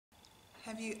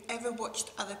Have you ever watched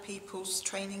other people's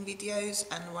training videos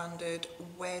and wondered,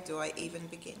 where do I even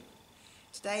begin?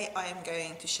 Today I am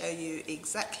going to show you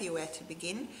exactly where to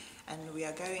begin, and we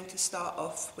are going to start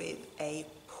off with a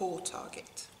paw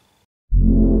target.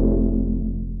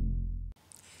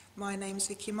 My name's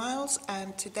Vicky Miles,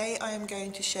 and today I am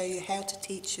going to show you how to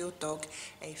teach your dog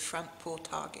a front paw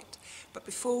target. But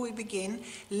before we begin,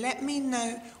 let me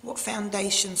know what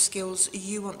foundation skills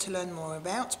you want to learn more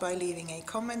about by leaving a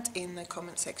comment in the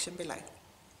comment section below.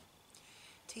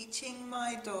 Teaching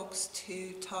my dogs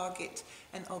to target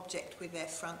an object with their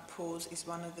front paws is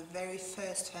one of the very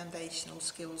first foundational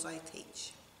skills I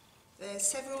teach. There are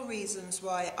several reasons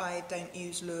why I don't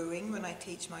use luring when I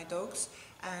teach my dogs,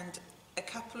 and a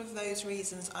couple of those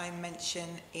reasons I mention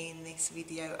in this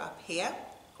video up here.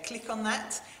 Click on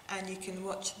that and you can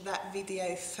watch that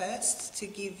video first to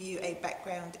give you a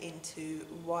background into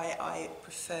why I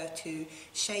prefer to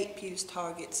shape, use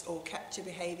targets or capture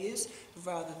behaviours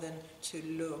rather than to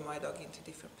lure my dog into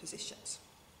different positions.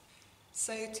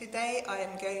 So today I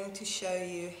am going to show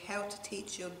you how to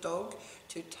teach your dog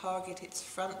to target its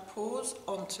front paws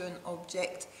onto an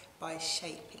object by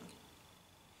shaping.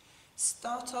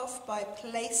 Start off by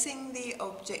placing the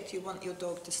object you want your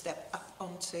dog to step up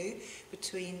onto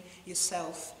between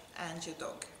yourself and your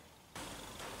dog.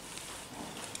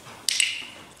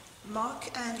 Mark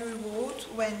and reward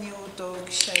when your dog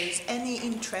shows any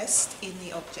interest in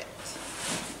the object.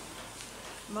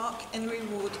 Mark and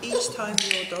reward each time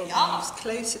your dog moves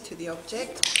closer to the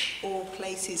object or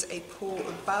places a paw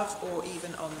above or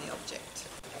even on the object.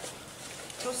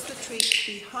 Toss the treat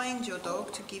behind your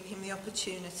dog to give him the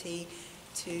opportunity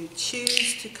to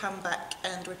choose to come back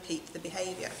and repeat the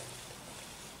behaviour.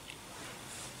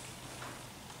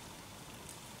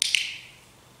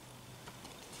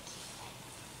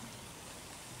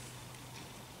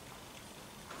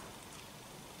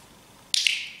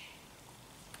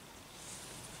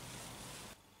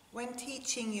 When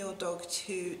teaching your dog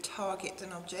to target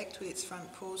an object with its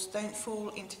front paws, don't fall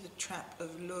into the trap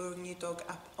of luring your dog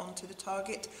up onto the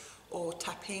target or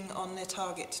tapping on the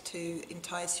target to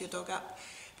entice your dog up,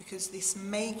 because this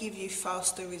may give you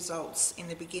faster results in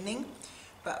the beginning,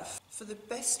 but for the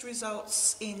best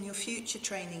results in your future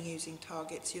training using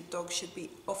targets, your dog should be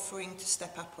offering to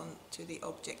step up onto the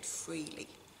object freely.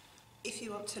 If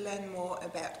you want to learn more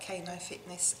about canine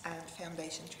fitness and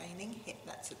foundation training, hit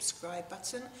that subscribe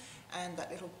button and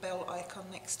that little bell icon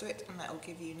next to it, and that will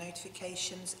give you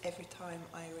notifications every time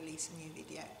I release a new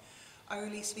video. I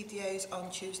release videos on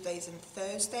Tuesdays and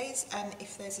Thursdays, and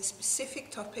if there's a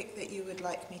specific topic that you would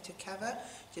like me to cover,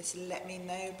 just let me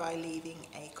know by leaving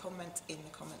a comment in the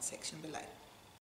comment section below.